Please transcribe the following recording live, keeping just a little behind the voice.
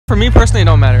For me personally, it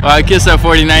don't matter. I kiss that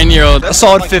 49-year-old. A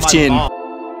solid 15.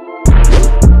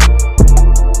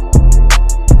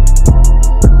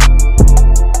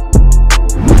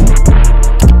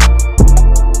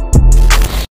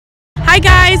 Hi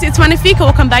guys, it's Manifika.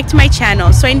 Welcome back to my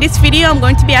channel. So in this video, I'm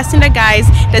going to be asking the guys,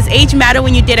 does age matter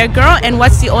when you date a girl, and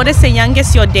what's the oldest and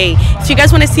youngest you'll date? If you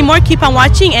guys want to see more, keep on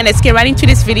watching and let's get right into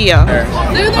this video.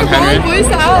 I'm Henry.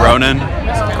 Ronan.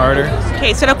 Carter.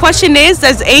 Okay, so the question is,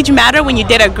 does age matter when you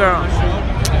date a girl?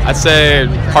 I'd say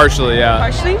partially, yeah.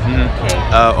 Partially? Okay.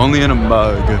 Only in a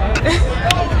mug.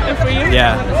 Good for you?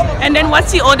 Yeah. And then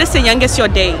what's the oldest and youngest you'll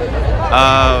date?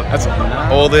 That's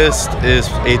oldest is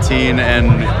 18 and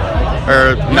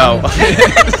no.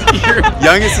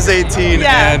 Youngest is 18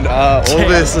 Yeah. and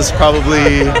oldest is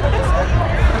probably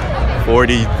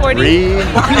 43. 40?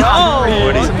 Oh,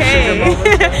 40.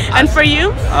 okay. And for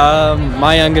you?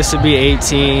 My youngest would be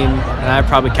 18, and I'd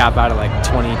probably cap out at like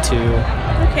 22.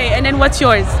 Okay, and then what's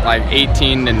yours? Like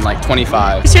 18 and like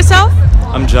 25. It's yourself?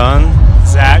 I'm John.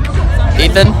 Zach.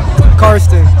 Ethan.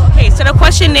 Karsten. Okay, so the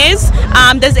question is,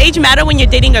 does age matter when you're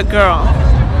dating a girl?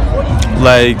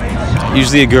 Like,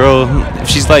 usually a girl, if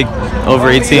she's like over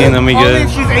 18, then we good.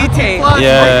 She's 18.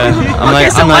 Yeah, I'm Okay,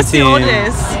 like, so I'm what's the 19.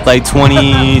 oldest? Like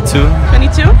 22. 22?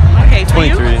 Okay, for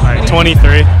 23. you?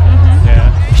 23. Yeah.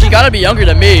 She gotta be younger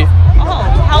than me. Oh,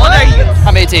 how old are you?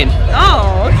 I'm 18.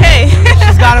 Oh, okay.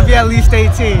 She's gotta be at least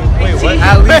 18. Wait, what?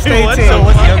 At least 18. So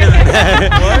what's younger than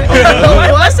that?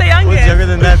 What's the youngest? What's younger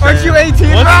than that? Aren't you 18? What's the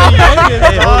youngest?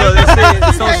 Hey, hold on,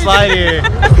 let's don't slide here.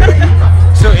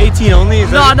 So 18 only? Is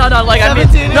No, like I mean,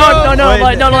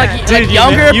 like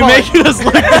younger. You making us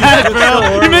look bad,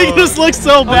 bro. You're making us look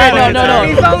so bad. No.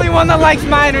 He's the only one that likes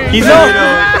minors. He's No.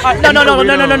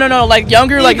 Like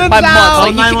younger, like by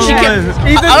months. Like she can't.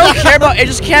 I don't care about. It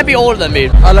just can't be older than me.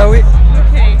 Alawi.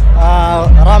 Okay.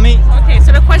 Rami. Okay,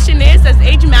 so the question is, does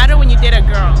age matter when you date a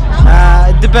girl?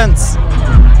 It depends.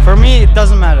 For me, it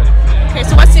doesn't matter. Okay,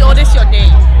 so what's the oldest you'll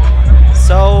date?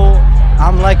 So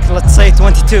I'm like, let's say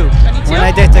 22. 22? When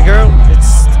I date a girl,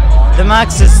 it's the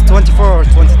max is 24 or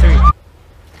 23. Wait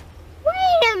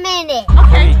a minute.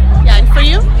 Okay. Yeah, and for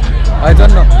you? I don't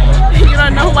know. You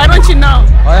don't know? Why don't you know?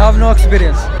 I have no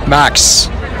experience. Max.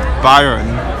 Byron.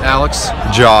 Alex.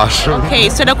 Josh. Okay,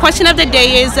 so the question of the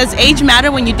day is, does age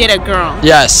matter when you date a girl?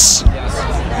 Yes.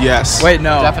 Yes. Wait,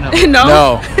 no. Definitely. No?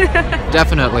 No.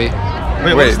 Definitely.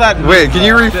 Wait, what is that? Wait, can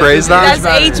you rephrase that? Does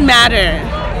age matter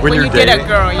when you're you date a dating?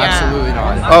 girl? Yeah. Absolutely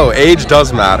not. Oh, age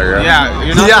does matter. Yeah,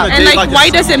 you're not gonna And date like, why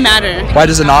does it matter? Why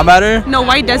does it not matter? No,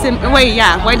 why doesn't? Wait,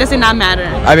 yeah. Why does it not matter?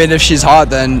 I mean, if she's hot,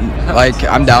 then like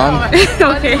I'm down.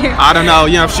 Okay. I don't know.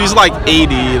 You know, if she's like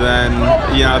 80, then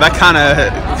you know that kind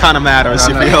of matters.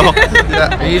 You feel?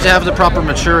 You need to have the proper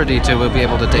maturity to be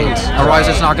able to date. Otherwise,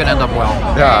 it's not gonna end up well.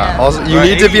 Yeah. Also, you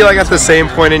need to be like at the same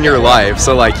point in your life,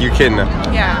 so like you can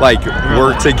like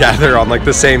work together on like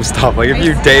the same stuff. Like if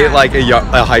you date like a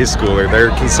high schooler,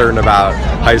 they're concerned about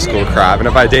high school crap, and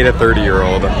if I date a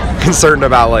 30-year-old, concerned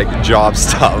about like job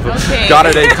stuff. Okay.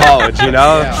 Gotta date college, you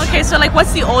know. Okay, so like,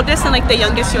 what's the oldest and like the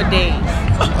youngest you'll date?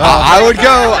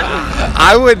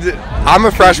 I'm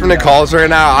a freshman in college right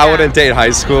now. I wouldn't date high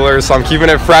schoolers, so I'm keeping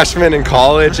it freshman in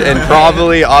college and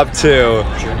probably up to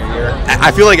junior year. I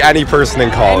feel like any person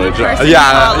in college. Any person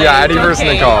Any person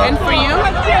in college. And for you?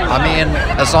 I mean,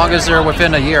 as long as they're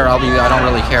within a year, I don't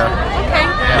really care. Okay.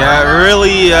 Yeah,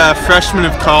 really, freshmen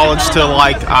of college to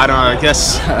like, I don't know. I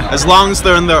guess as long as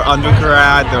they're in their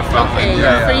undergrad, they're fine. Okay.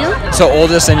 Yeah. For you? So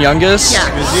oldest and youngest?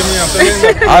 Yeah.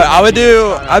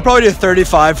 I'd probably do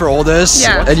 35 for oldest.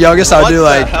 Yeah. And youngest I'd do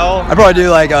like, hell? I'd probably do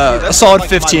like a solid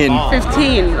 15. 15. Oh.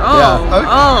 Yeah.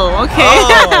 Oh. Okay.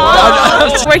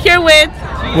 Oh. We're here with.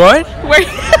 What?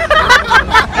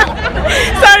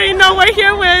 Sorry, no. We're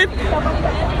here with.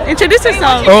 Introduce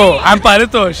yourself. Oh, I'm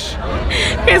Paritosh.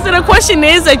 Okay, so the question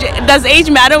is, does age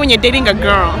matter when you're dating a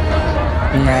girl?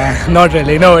 Nah, not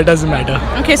really. No, it doesn't matter.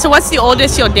 Okay, so what's the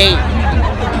oldest you'll date?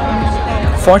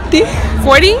 40?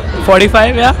 40?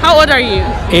 45, yeah. How old are you?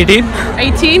 18?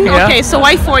 18? Yeah. Okay, so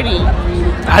why 40?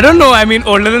 I don't know. I mean,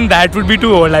 older than that would be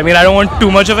too old. I mean, I don't want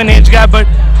too much of an age gap, but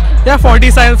yeah, 40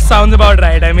 sounds about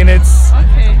right. I mean, it's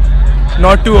Okay.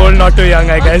 not too old, not too young,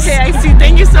 I guess. Okay, I see.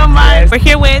 Thank you so much. Yes. We're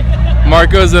here with.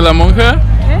 Marcos de la Monja.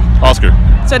 Oscar.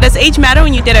 So does age matter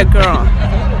when you date a girl?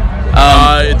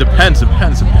 It depends. I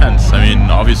mean,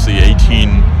 obviously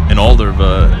 18 and older,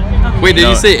 but Wait, did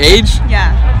you say age?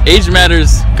 Yeah. Age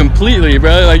matters completely,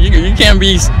 bro. Like you can't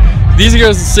be. These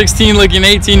girls are 16 looking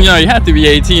 18. You know, you have to be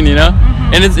 18. You know,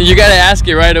 and you gotta ask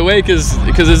it right away because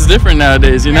it's different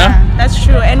nowadays. You know. Yeah, that's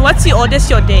true. And what's the oldest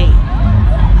you'll date?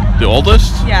 The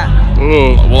oldest? Yeah.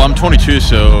 Oh, well, I'm 22,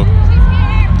 so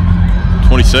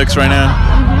 26 right now.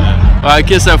 Well, I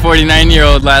kissed a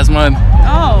 49-year-old last month.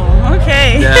 Oh,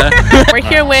 okay. Yeah. We're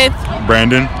here with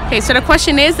Brandon. Okay, so the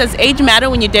question is, does age matter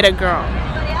when you date a girl?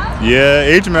 Yeah,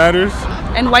 age matters.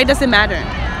 And why does it matter?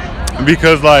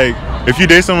 Because like, if you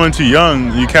date someone too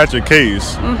young, you catch a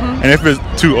case. And if it's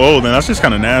too old, then that's just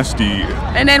kind of nasty.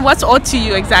 And then what's old to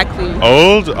you exactly?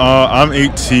 Old? I'm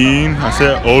 18. I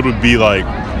said old would be like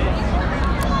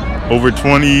over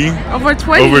 20. Over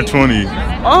 20? Over 20.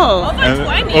 Oh.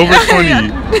 Over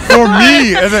 20. For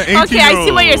me, as an 18-year-old. Okay, I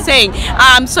see what you're saying.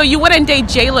 So you wouldn't date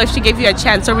J-Lo if she gave you a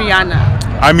chance, or Rihanna?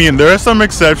 I mean, there are some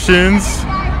exceptions.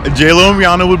 J-Lo and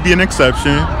Rihanna would be an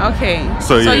exception. Okay.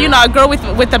 So yeah. you know, a girl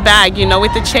with a bag, you know,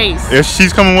 with the chase. If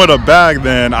she's coming with a bag,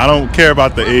 then I don't care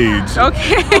about the age.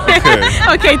 Okay.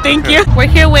 Okay, thank you. We're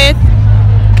here with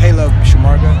Caleb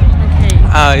Shamarga. Okay.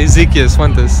 Ezekiel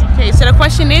Fuentes. Okay, so the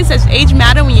question is, does age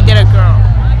matter when you date a girl?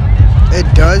 It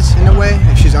does in a way.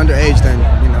 If she's underage, then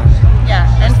you know. Yeah,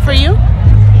 and for you?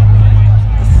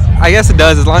 I guess it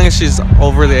does, as long as she's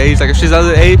over the age. Like if she's under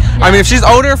the age, I mean, if she's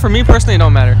older, for me personally, it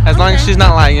don't matter. As long as she's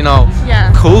not like, you know,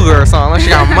 cougar or something. Unless she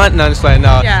got money, no, just like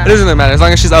no, it doesn't matter. As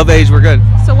long as she's of age, we're good.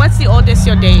 So what's the oldest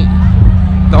you'll date?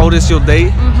 The oldest you'll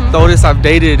date? The oldest I've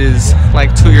dated is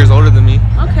like 2 years older than me.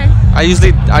 Okay.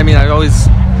 I've always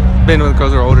been with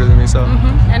girls who are older than me, so.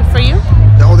 And for you?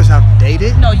 The oldest I've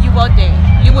dated? No, you will date.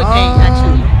 You would date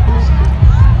actually.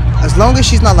 As long as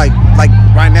she's not like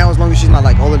right now, as long as she's not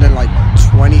like older than like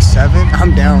 27,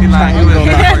 I'm down. I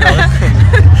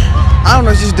don't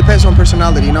know, it just depends on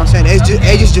personality, you know what I'm saying?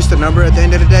 Age is just a number at the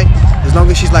end of the day. As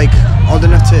long as she's like old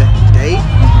enough to date,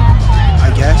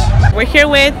 I guess. We're here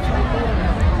with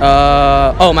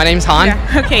my name's Han.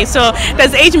 Yeah. Okay, so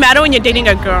does age matter when you're dating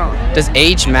a girl? Does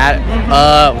age matter?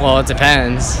 Well, it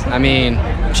depends. I mean,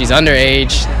 if she's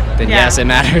underage, then yes, it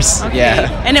matters. Okay.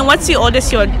 Yeah. And then what's the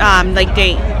oldest you'll like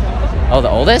date? Oh, the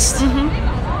oldest?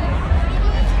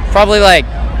 Probably like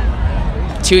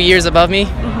 2 years above me.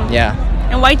 Yeah.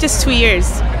 And why just 2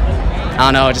 years? I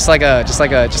don't know, just like a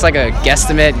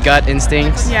guesstimate, gut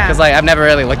instinct. Yeah. Because like I've never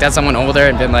really looked at someone older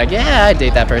and been like, yeah, I'd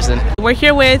date that person. We're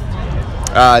here with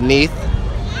Neith.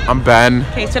 I'm Ben.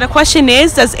 Okay, so the question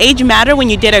is, does age matter when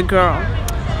you date a girl?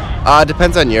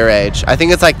 Depends on your age. I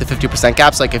think it's like the 50%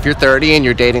 gaps. Like if you're 30 and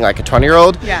you're dating like a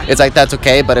 20-year-old, it's like that's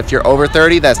okay. But if you're over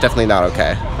 30, that's definitely not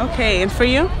okay. Okay, and for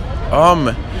you?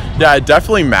 Yeah, it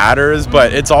definitely matters,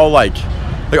 but it's all like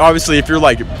obviously if you're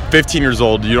like 15 years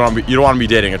old, you don't want to be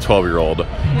dating a 12-year-old.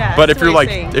 Yeah. But if you're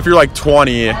like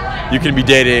 20, you can be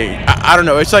dating. I don't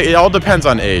know. It's like it all depends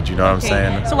on age. You know what I'm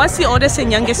saying? So what's the oldest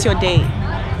and youngest you'll date?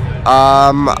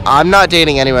 I'm not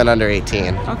dating anyone under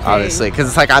 18, obviously, because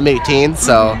it's like I'm 18,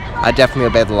 so I definitely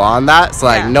obey the law on that. So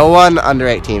like no one under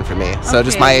 18 for me. So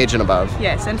just my age and above.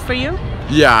 Yes, and for you?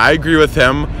 Yeah, I agree with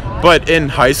him. But in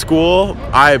high school,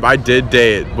 I did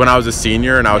date when I was a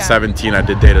senior and I was 17. I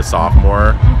did date a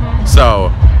sophomore. So,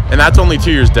 and that's only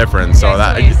 2 years difference. So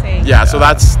so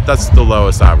that's the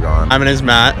lowest I've gone. My name is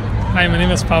Matt. Hi, my name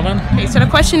is Pavan. Okay, so the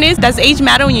question is, does age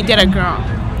matter when you date a girl?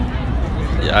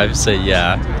 Yeah, I would say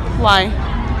yeah. Why?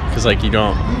 Because like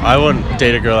I wouldn't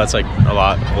date a girl that's like a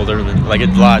lot older than, like a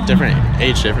lot different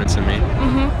age difference than me.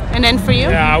 And then for you?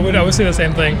 Yeah, I would say the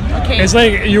same thing. Okay. It's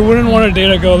like you wouldn't want to date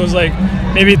a girl who's like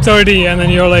maybe 30 and then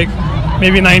you're like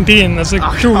maybe 19. That's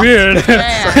like too weird.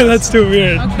 That's too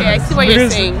weird. Okay, I see what you're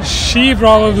saying. She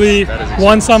probably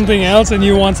wants something else and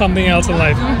you want something else in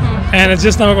life. And it's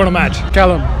just never going to match.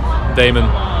 Callum. Damon.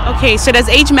 Okay, so does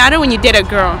age matter when you date a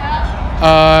girl?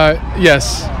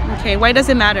 Yes. Okay, why does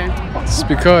it matter? It's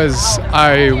because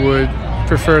I would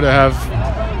prefer to have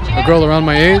a girl around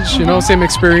my age, you know, same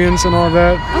experience and all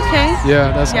that. Okay.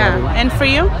 Yeah, that's Yeah, and for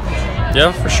you?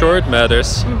 Yeah, for sure it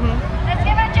matters.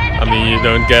 I mean, you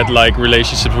don't get like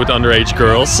relationships with underage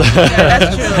girls.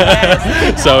 That's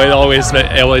true. So it always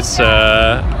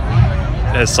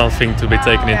has something to be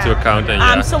taken into account.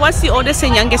 And So what's the oldest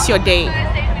and youngest you'll date?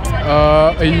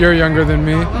 A year younger than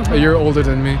me, a year older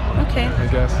than me. Okay. I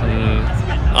guess.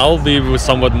 I'll be with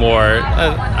somewhat more.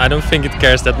 I don't think it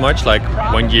cares that much. Like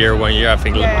 1 year. I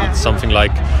think it's something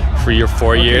like 3 or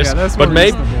 4 years. Yeah, that's but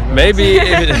maybe,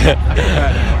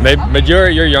 but you're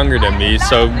younger than me,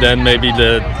 so then maybe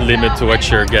the limit to what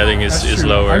you're getting is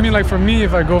lower. I mean, like for me,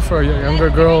 if I go for a younger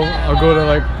girl, I'll go to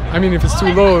like. I mean, if it's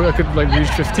too low, I could like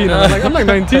reach 15. I'm like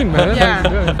 19, man. Yeah.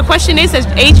 Like, yeah. The question is, does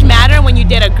age matter when you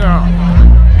date a girl?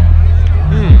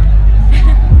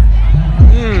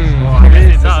 I guess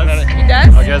it does. It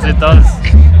does? I guess it does.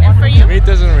 And for you? It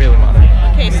doesn't really matter.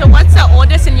 Okay, so what's the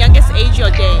oldest and youngest age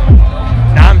you'll date?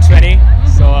 Now I'm 20,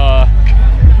 so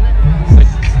it's like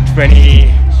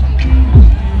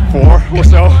 24 or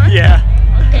so. Yeah.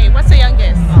 Okay, what's the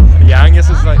youngest? youngest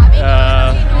is like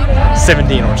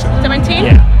 17 or so. 17?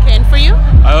 Yeah. Okay, and for you?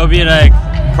 I will be like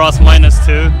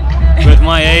 ±2 with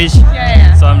my age.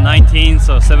 Yeah. So I'm 19,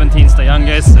 so 17 is the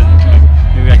youngest,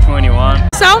 and maybe like 21.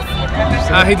 Self?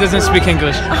 He doesn't speak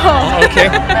English. Oh. Okay.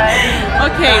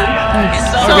 Okay.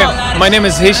 So, Okay. My name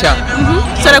is Hisha.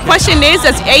 So the question is,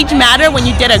 does age matter when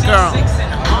you date a girl?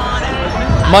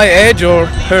 My age or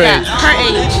her age? Her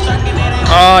age.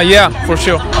 Yeah, for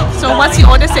sure. So what's the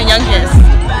oldest and youngest?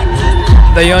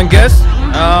 The youngest?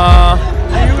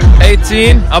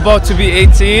 18, about to be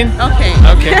 18. Okay.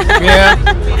 Okay. Yeah.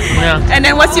 Yeah. And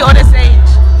then what's the oldest age?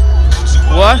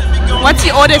 What? What's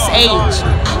the oldest age?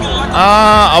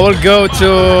 I will go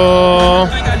to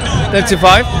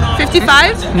 35.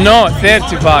 55? No,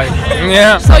 35.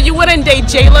 Yeah. So you wouldn't date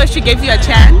J-Lo if she gave you a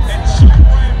chance?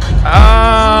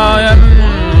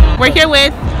 We're here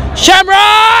with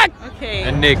Shamrock! Okay.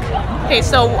 And Nick. Okay,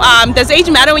 so does age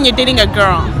matter when you're dating a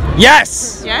girl?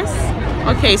 Yes! Yes?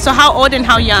 Okay, so how old and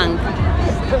how young?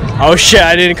 Oh shit,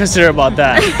 I didn't consider about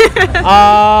that.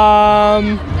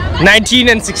 19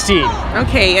 and 16.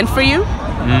 Okay, and for you?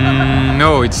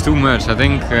 No, it's too much. I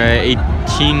think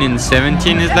 18 and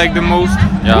 17 is like the most.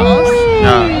 Yeah.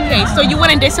 Yeah. Okay, so you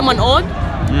wouldn't date someone old?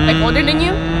 Like older than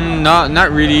you?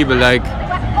 Not really, but like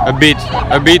a bit,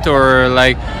 or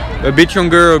like a bit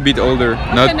younger or a bit older.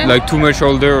 Not then- like too much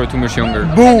older or too much younger.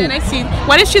 And then I see.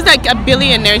 What if she's like a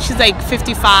billionaire and she's like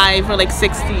 55 or like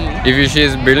 60? If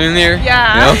she's a billionaire,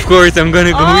 Yeah. of course I'm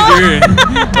gonna go with her.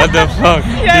 What the fuck?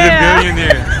 She's a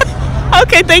billionaire.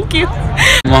 Okay, thank you.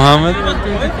 Mohammed?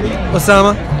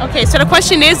 Osama? Okay, so the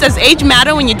question is, does age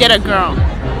matter when you date a girl?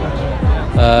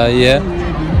 Yeah.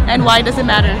 And why does it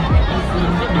matter?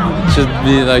 Should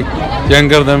be like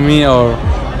younger than me, or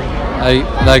I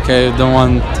don't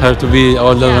want her to be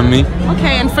older than me.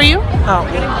 Okay, and for you?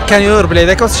 Can you replay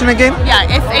the question again? Yeah,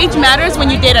 if age matters when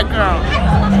you date a girl.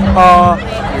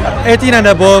 18 and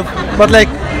above, but like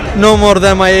no more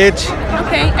than my age.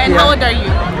 Okay, and how old are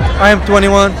you? I am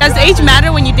 21. Does age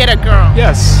matter when you date a girl?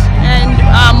 Yes. And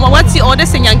what's the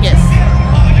oldest and youngest?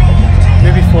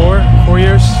 Maybe 4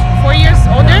 years. 4 years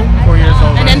older? 4 years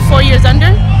older. And then 4 years under?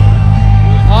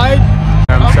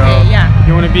 So yeah.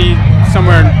 you want to be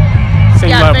somewhere same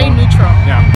Yeah, level. very neutral. Yeah.